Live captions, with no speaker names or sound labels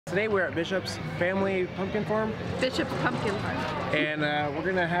Today we're at Bishop's Family Pumpkin Farm. Bishop's Pumpkin Farm. And we're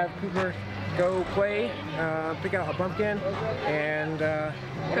gonna have Cooper go play, pick out a pumpkin, and go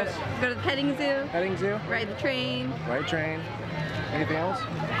to the petting zoo. Petting zoo. Ride the train. Ride train. Anything else?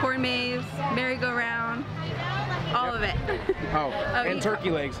 Corn maze, merry-go-round, all of it. Oh, and turkey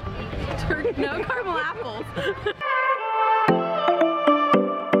legs. No, caramel apples.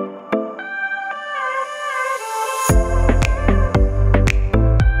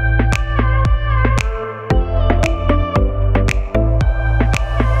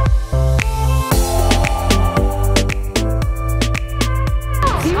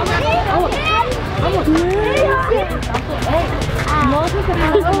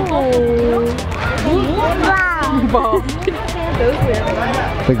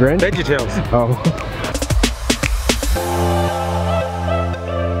 The Grinch? VeggieTales. Oh.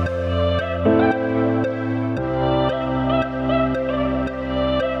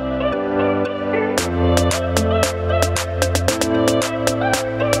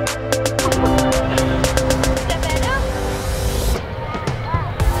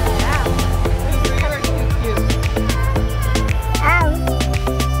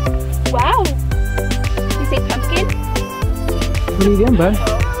 What are you doing, bud?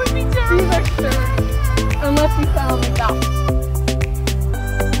 That would be terrible. Unless you sound like that.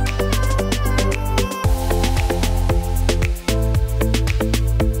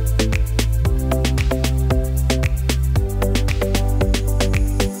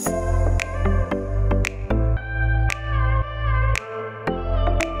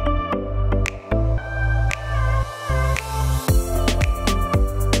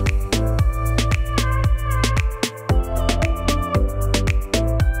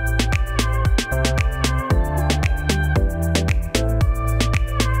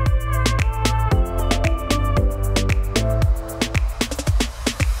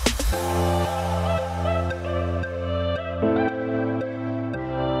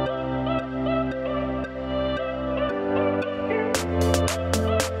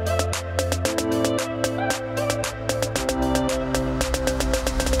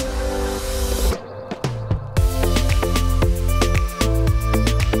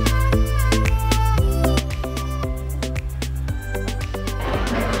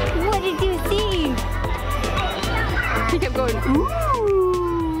 He kept going,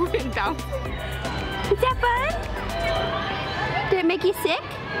 ooh, and bouncing. Is that fun? Did it make you sick?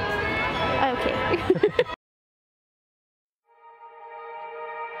 Okay.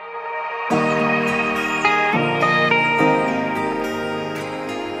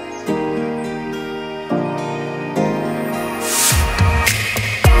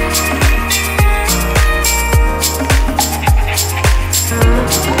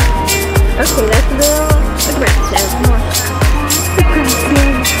 Okay, that's a little aggressive. More aggressive.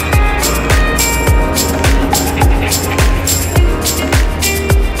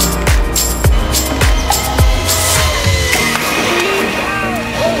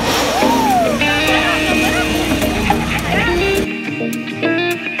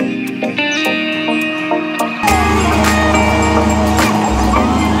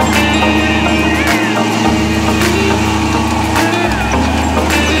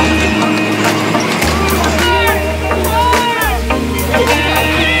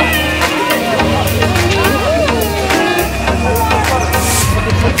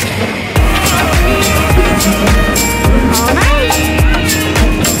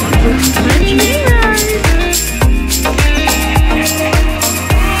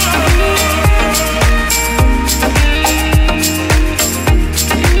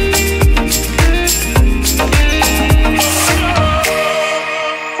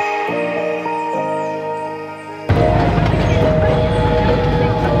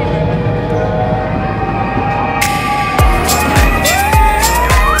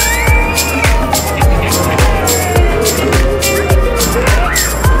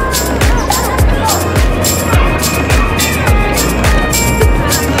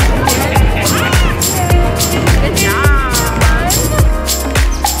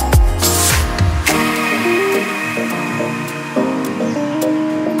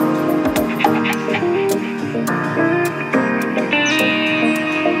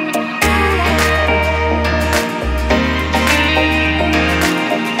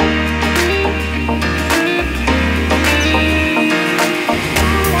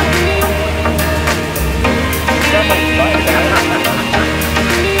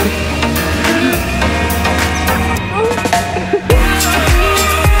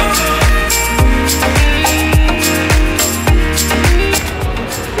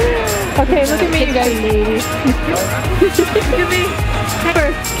 Okay, look at me, you guys. Look at me.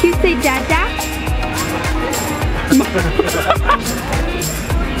 cute, say Dada.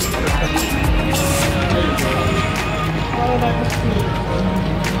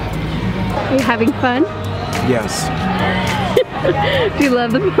 Are you having fun? Yes. Do you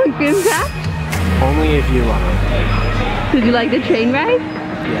love the pumpkin patch? Only if you love it. Did you like the train ride?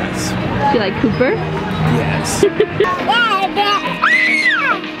 Yes. Do you like Cooper? Yes.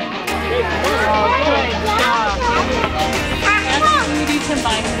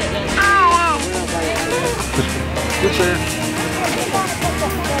 Cooper.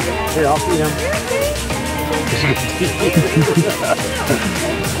 Here, I'll feed him.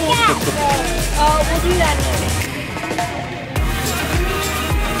 Oh, we'll do that now.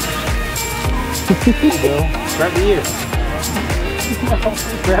 There you go. Grab the ear.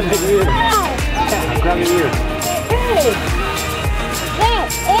 Grab the ear. Grab the ear.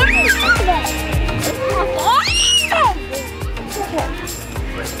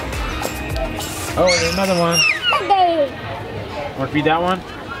 Oh, there's another one. Want to feed that one?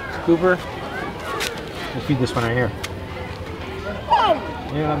 Cooper? We'll feed this one right here.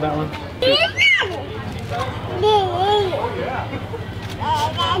 Yeah, that one.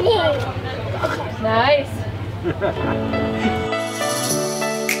 Nice.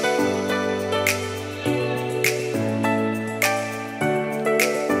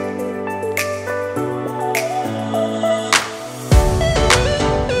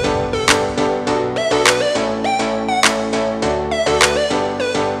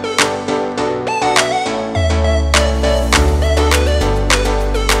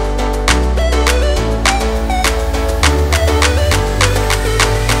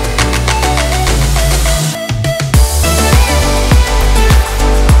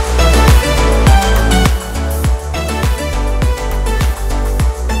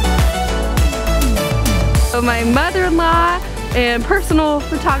 My mother-in-law and personal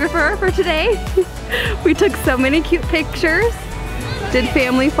photographer for today. We took so many cute pictures, did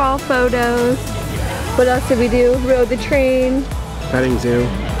family fall photos. What else did we do? Rode the train. Petting zoo.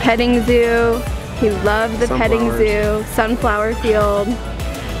 Petting zoo. He loved the petting zoo. Sunflower field.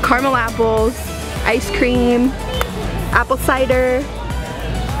 Caramel apples. Ice cream. Apple cider.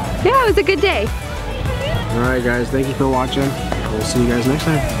 Yeah, it was a good day. Alright guys, thank you for watching. We'll see you guys next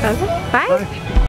time. Okay, bye.